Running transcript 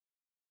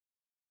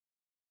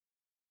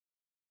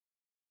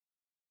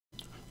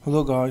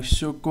Hello guys,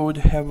 so Code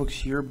Havoc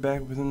here,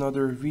 back with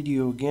another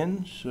video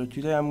again. So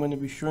today I'm going to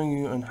be showing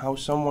you on how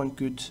someone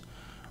could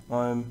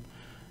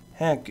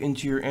hack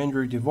into your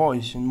Android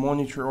device and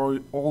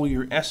monitor all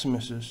your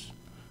SMSs,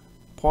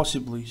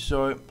 possibly.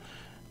 So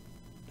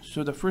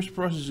the first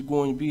process is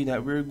going to be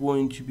that we're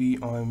going to be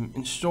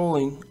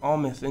installing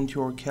Ometh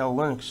into our Cal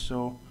Linux.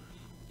 So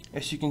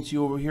as you can see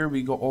over here,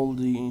 we got all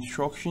the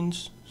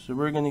instructions. So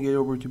we're going to get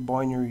over to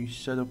binary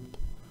setup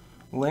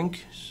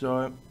link.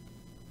 So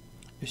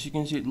as you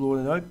can see, it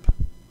loaded up,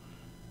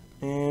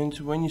 and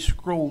when you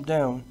scroll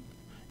down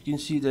you can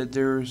see that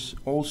there's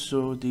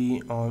also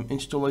the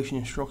installation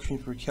instruction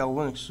for Cal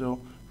Linux. So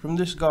from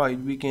this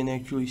guide we can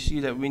actually see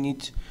that we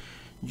need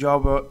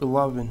Java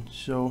 11,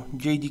 so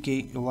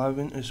JDK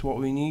 11 is what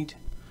we need.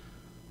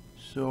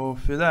 So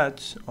for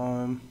that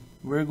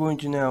we're going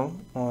to now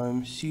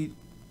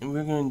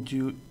we're going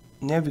to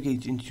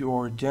navigate into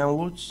our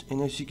downloads,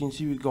 and as you can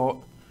see we got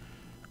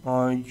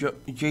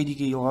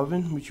JDK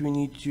 11, which we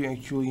need to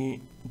actually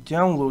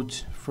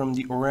download from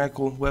the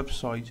Oracle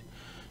website.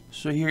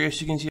 So here, as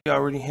you can see, I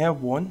already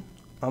have one.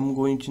 I'm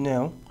going to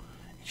now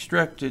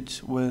extract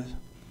it with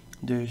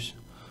this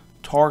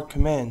tar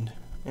command,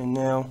 and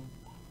now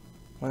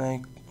when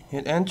I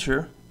hit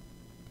enter,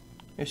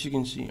 as you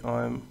can see,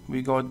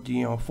 we got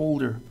the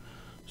folder.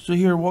 So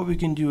here what we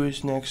can do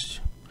is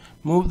next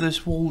move this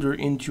folder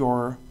into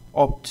our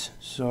opt.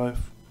 So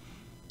if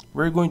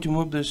we're going to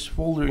move this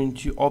folder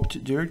into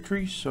opt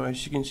directory, so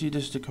as you can see,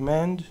 this is the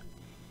command.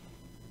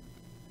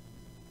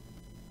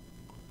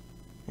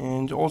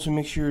 And also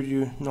make sure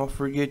to not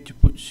forget to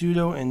put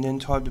sudo and then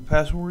type the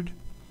password.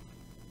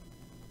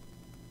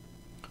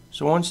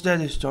 So once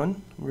that is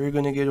done, we're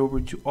going to get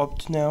over to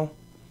opt now,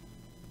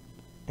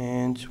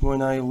 and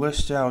when I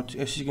list out,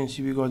 as you can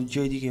see, we got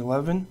JDK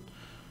 11.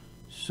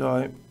 So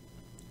I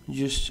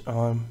just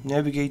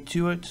navigate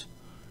to it,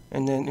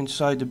 and then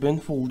inside the bin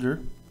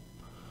folder,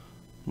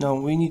 now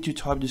we need to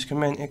type this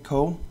command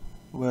echo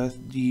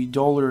with the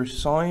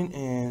 $sign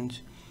and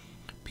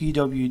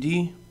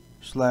pwd/java.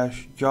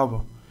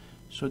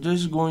 So this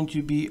is going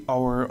to be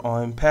our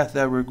path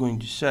that we're going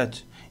to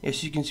set.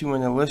 As you can see,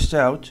 when I list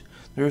out,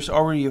 there's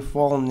already a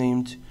file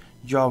named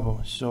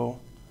Java. So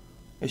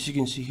as you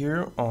can see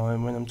here,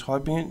 when I'm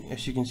typing it,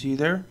 as you can see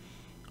there,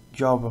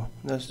 Java,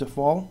 that's the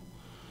file.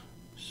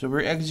 So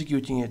we're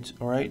executing it.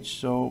 Alright,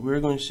 so we're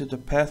going to set the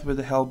path with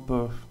the help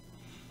of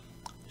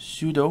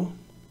sudo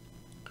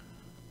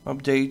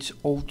update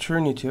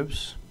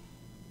alternatives.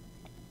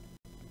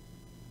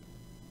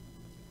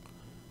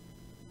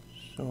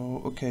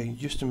 So okay,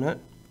 just a minute.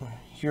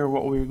 Here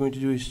what we're going to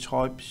do is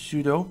type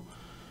sudo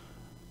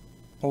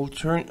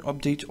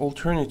update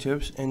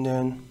alternatives, and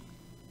then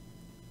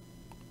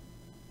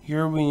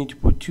here we need to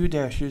put 2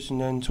 dashes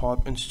and then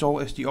type install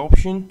as the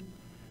option,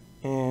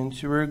 and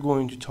so we're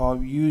going to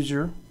type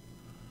user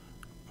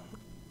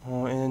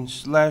and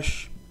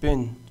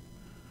 /bin.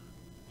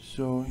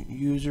 So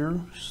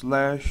user/bin,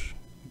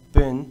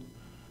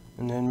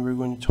 and then we're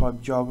going to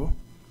type Java.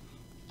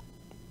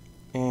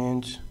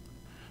 And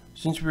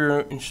since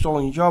we're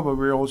installing Java,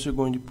 we're also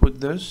going to put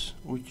this,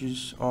 which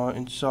is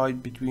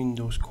inside between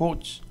those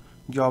quotes,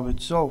 Java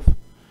itself,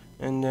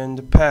 and then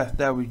the path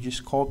that we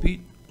just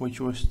copied, which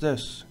was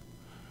this.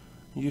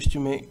 Just to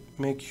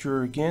make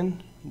sure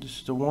again, this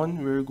is the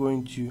one. We're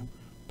going to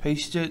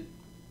paste it.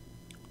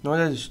 Now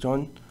that is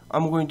done,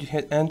 I'm going to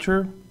hit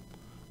enter.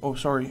 Oh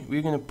sorry,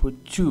 we're going to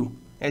put 2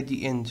 at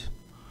the end.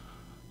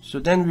 So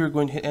then we're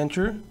going to hit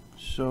enter.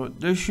 So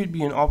there should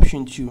be an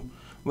option 2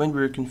 when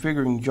we're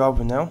configuring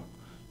Java now.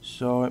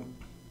 So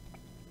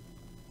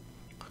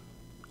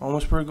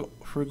almost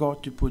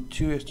forgot to put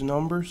 2 as the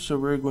number, so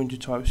we're going to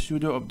type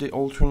sudo update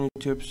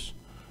alternatives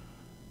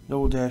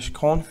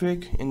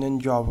 --config and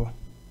then Java.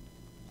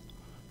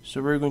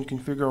 So we're going to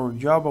configure our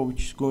Java,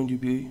 which is going to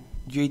be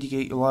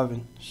JDK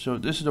 11. So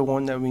this is the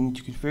one that we need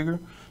to configure.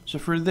 So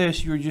for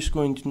this, you're just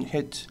going to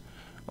hit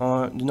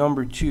the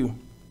number 2.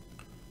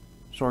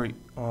 Sorry,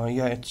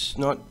 yeah, it's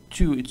not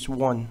 2, it's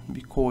 1,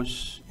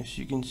 because as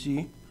you can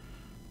see,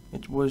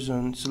 it was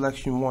on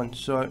selection 1.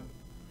 So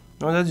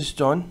now that is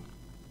done,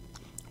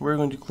 we're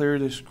going to clear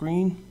the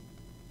screen.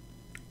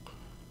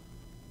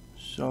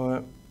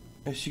 So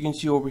as you can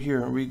see over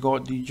here, we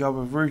got the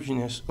Java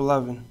version as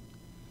 11.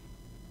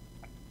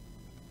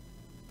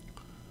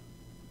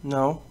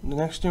 Now the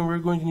next thing we're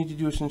going to need to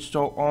do is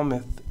install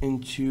Ometh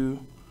into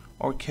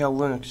our Cal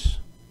Linux.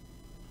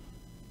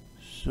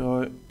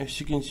 So as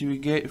you can see, we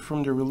get it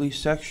from the release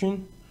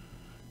section,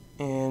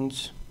 and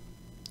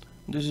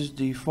this is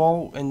the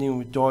file ending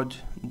with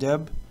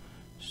 .deb.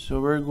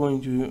 So we're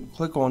going to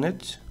click on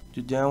it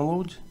to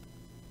download.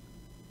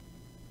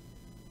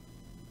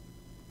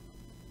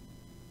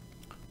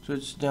 So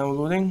it's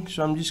downloading.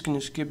 So I'm just going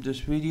to skip this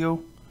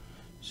video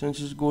since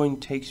it's going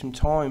to take some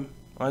time.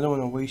 I don't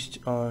want to waste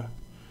the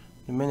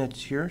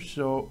minutes here.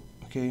 So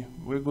okay,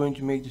 we're going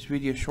to make this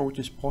video as short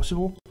as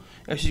possible.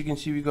 As you can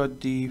see, we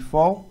got the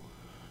file.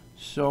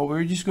 So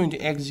we're just going to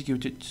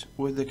execute it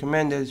with the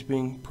command that is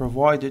being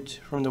provided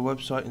from the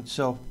website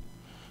itself.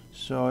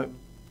 So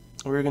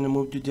we're going to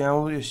move to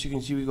download. As you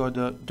can see, we got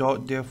the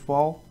 .dev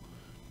file.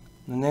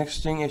 The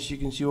next thing, as you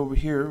can see over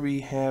here,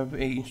 we have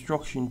a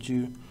instruction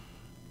to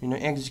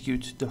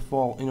execute the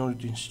file in order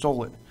to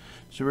install it.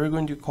 So we're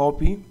going to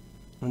copy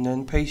and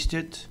then paste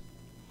it,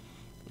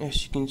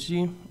 as you can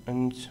see,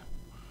 and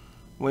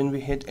when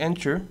we hit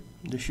enter,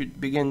 this should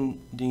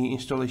begin the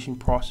installation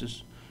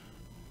process.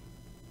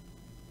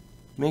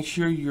 Make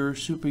sure you're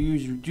super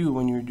user do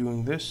when you're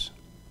doing this.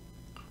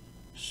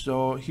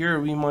 So here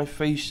we might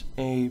face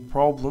a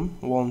problem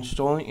while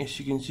installing. As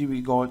you can see,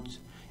 we got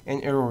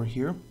an error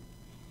here.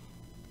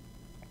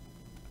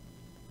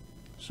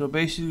 So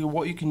basically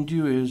what you can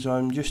do is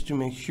just to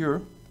make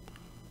sure,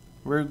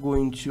 we're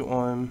going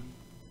to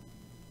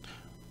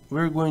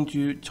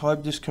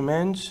type this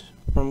command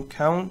from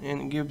count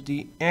and give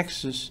the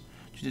access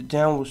to the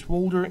downloads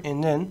folder,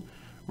 and then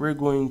we're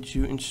going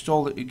to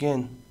install it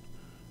again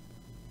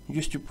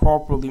just to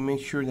properly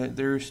make sure that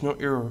there is no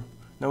error.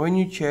 Now when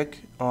you check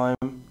by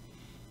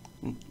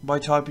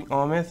typing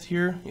ameth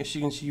here, as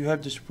you can see, you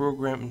have this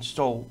program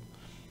installed.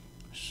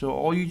 So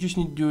all you just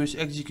need to do is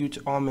execute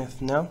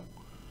ameth now.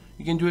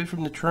 You can do it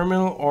from the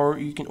terminal, or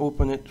you can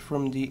open it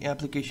from the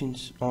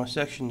applications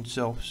section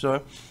itself.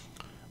 So,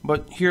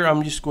 but here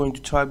I'm just going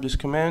to type this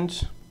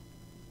command.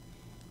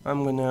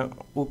 I'm gonna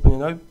open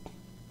it up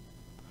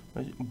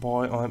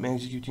by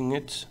executing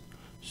it.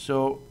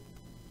 So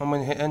I'm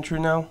gonna hit enter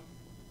now,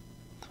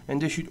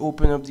 and this should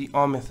open up the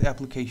ameth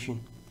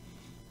application.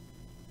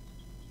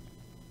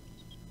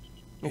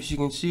 As you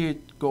can see,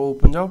 it go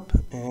opened up,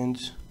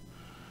 and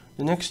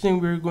the next thing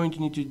we're going to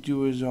need to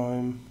do is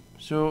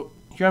so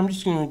here I'm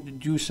just going to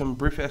do some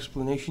brief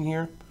explanation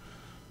here.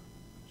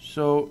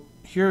 So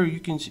here you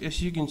can,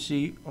 as you can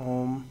see,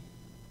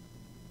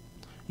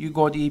 you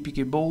got the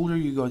APK builder,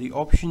 you got the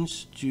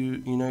options to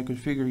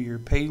configure your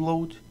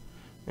payload,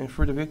 and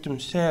for the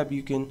victims tab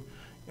you can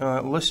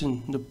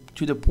listen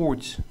to the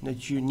ports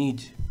that you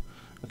need.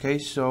 Okay,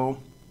 so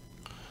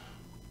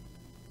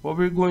what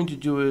we're going to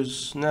do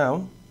is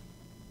now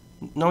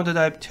that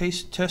I've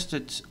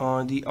tested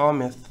the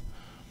ameth,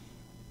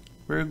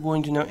 we're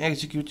going to now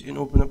execute and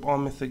open up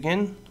ameth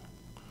again.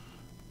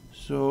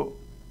 So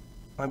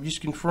I've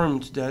just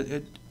confirmed that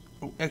it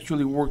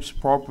actually works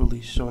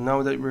properly. So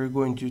now that we're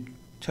going to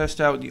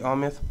test out the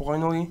ameth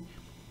finally,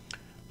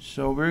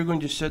 so we're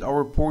going to set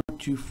our port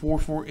to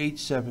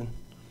 4487,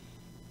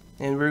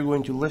 and we're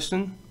going to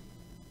listen,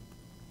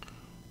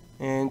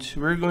 and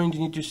we're going to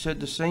need to set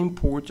the same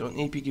port on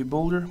APK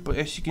builder. But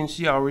as you can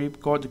see, I already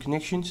got the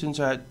connection since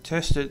I had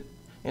tested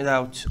it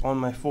out on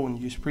my phone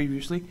just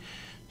previously.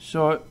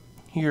 So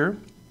here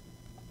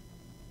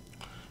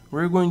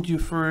we're going to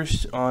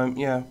first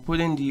put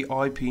in the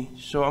IP.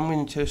 So I'm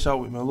going to test out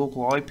with my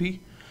local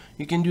IP.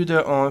 You can do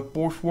the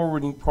port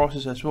forwarding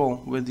process as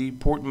well with the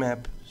port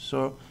map.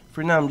 So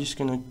for now I'm just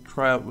going to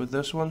try out with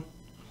this one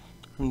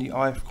from the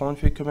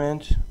ifconfig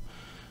command.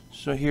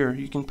 So here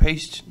you can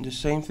paste the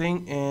same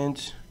thing,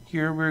 and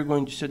here we're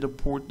going to set the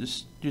port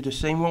to the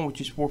same one,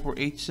 which is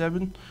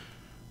 4487,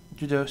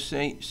 to the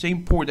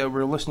same port that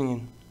we're listening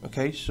in.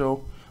 Okay,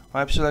 so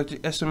I've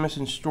selected SMS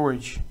and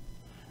storage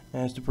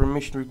as the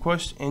permission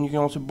request, and you can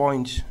also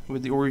bind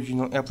with the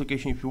original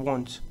application if you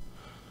want.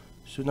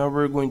 So now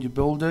we're going to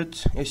build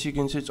it. As you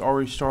can see, it's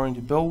already starting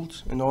to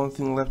build, and the only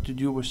thing left to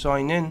do was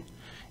sign in,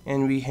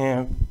 and we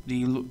have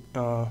the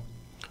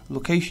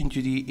location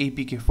to the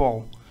APK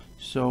file.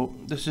 So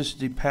this is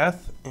the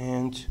path,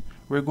 and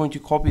we're going to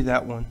copy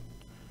that one.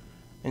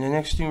 And the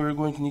next thing we're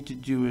going to need to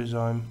do is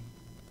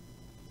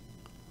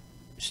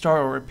start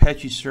our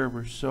Apache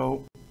server.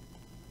 So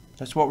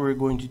that's what we're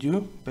going to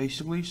do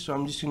basically. So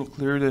I'm just going to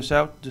clear this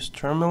out, this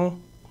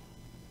terminal,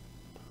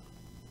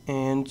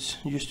 and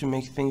just to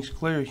make things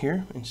clear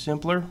here and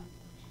simpler,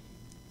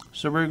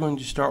 so we're going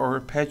to start our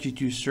Apache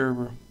 2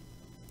 server,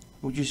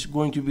 which is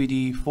going to be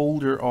the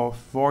folder of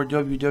var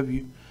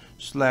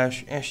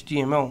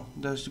www/html.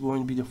 That's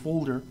going to be the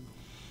folder.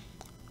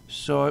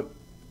 So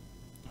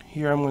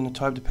here I'm going to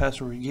type the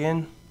password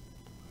again.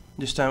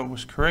 This time it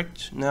was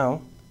correct.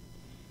 Now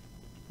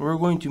we're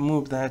going to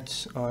move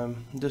that.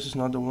 This is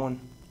not the one.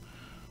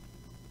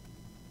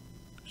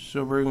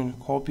 So we're going to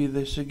copy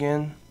this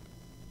again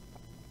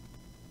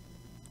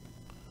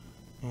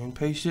and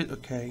paste it.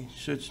 Okay,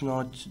 so it's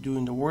not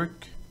doing the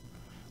work.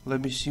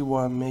 Let me see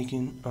why I'm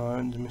making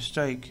the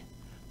mistake.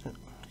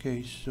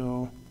 Okay,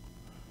 so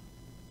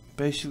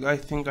basically I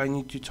think I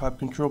need to type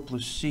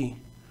Ctrl+C,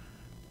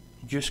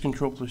 just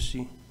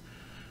Ctrl+C,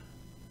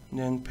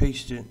 then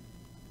paste it.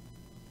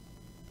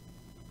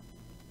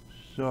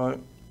 So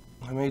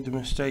I made the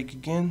mistake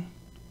again.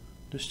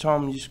 This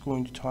time I'm just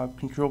going to type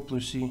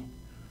Ctrl+C.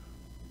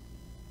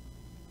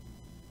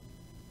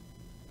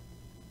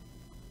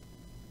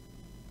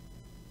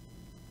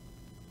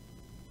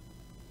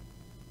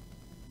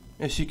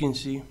 As you can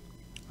see,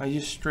 I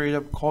just straight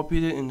up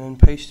copied it and then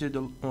pasted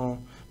the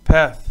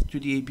path to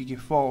the APK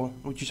file,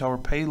 which is our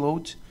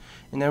payload,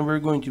 and then we're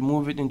going to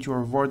move it into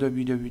our var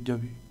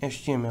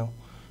www.html.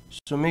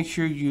 So make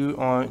sure you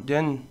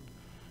then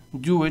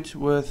do it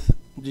with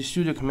the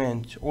sudo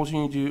command. Also,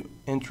 you need to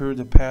enter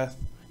the path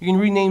You can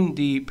rename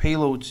the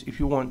payloads if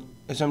you want,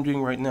 as I'm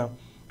doing right now.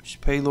 Just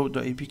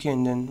payload.apk,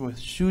 and then with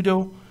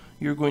sudo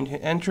you're going to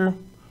hit enter.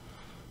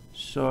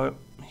 So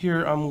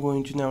here I'm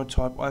going to now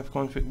type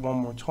ifconfig one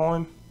more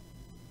time.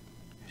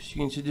 As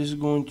you can see, this is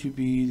going to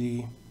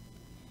be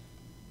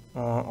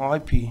the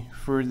IP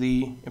for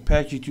the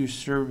Apache 2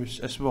 service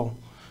as well.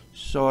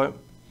 So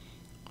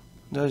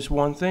that is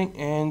one thing,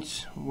 and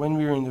when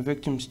we're in the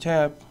victims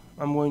tab,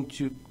 I'm going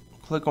to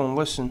click on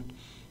listen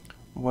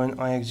when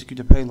I execute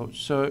the payload.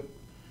 So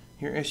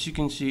here, as you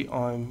can see,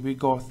 we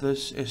got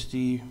this as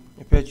the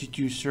Apache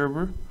 2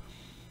 server.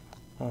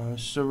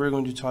 So we're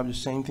going to type the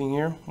same thing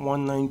here,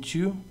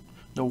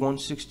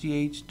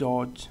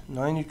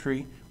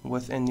 192.168.93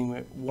 with ending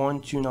with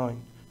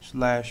 129 /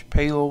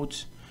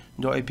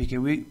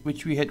 payloads.apk,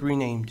 which we had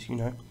renamed,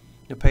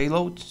 the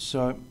payload.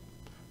 So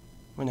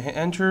when I hit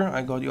enter,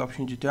 I got the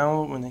option to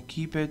download. When I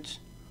keep it,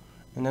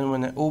 and then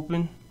when I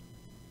open,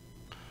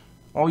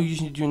 all you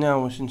just need to do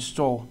now is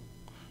install.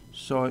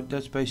 So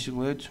that's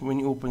basically it. When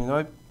you open it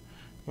up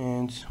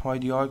and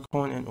hide the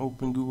icon and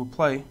open Google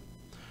Play,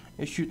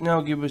 it should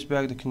now give us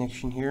back the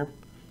connection here.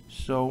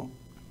 So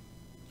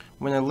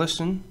when I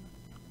listen,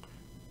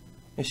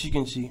 as you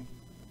can see,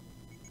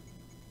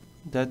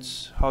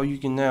 that's how you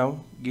can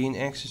now gain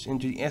access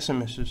into the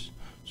SMSs.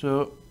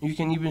 So you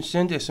can even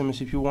send SMS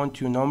if you want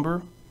to a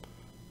number,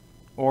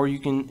 or you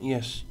can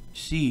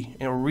see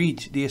or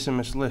read the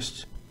SMS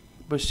list.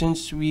 But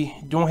since we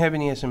don't have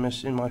any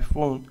SMS in my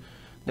phone,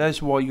 that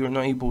is why you're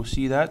not able to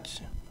see that.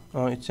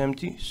 It's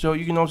empty. So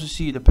you can also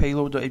see the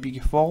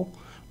payload.apk file,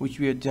 which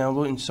we had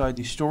downloaded inside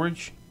the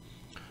storage.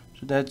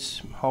 So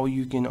that's how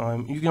you can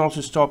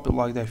also stop it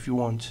like that if you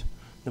want,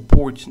 the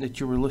port that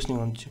you were listening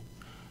on to.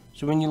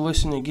 So when you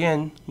listen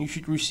again, you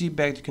should receive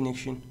back the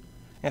connection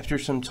after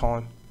some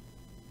time.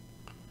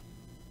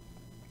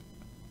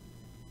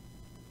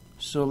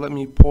 So let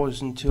me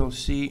pause until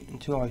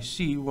I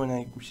see when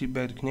I receive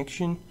back the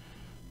connection.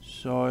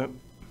 So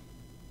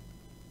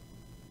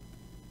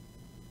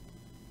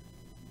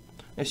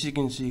as you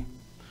can see,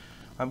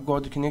 I've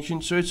got the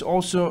connection. So it's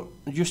also,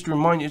 just to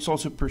remind you, it's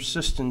also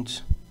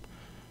persistent.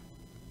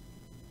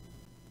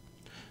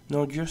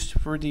 Now, just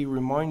for the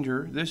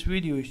reminder, this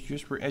video is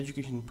just for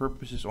education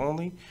purposes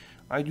only.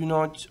 I do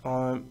not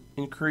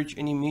encourage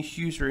any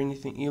misuse or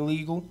anything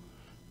illegal.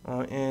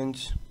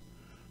 And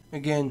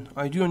again,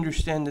 I do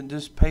understand that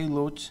this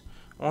payload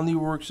only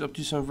works up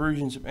to some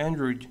versions of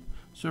Android.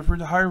 So for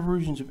the higher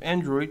versions of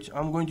Android,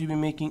 I'm going to be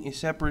making a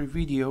separate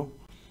video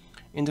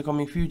in the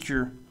coming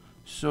future.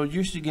 So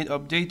just to get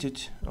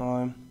updated,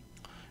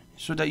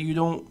 so that you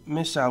don't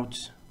miss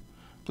out,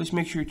 please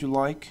make sure to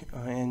like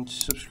and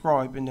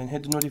subscribe, and then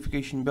hit the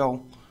notification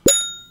bell.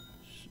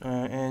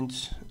 And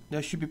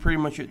that should be pretty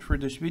much it for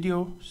this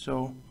video.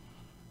 So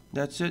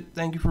that's it.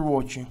 Thank you for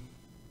watching.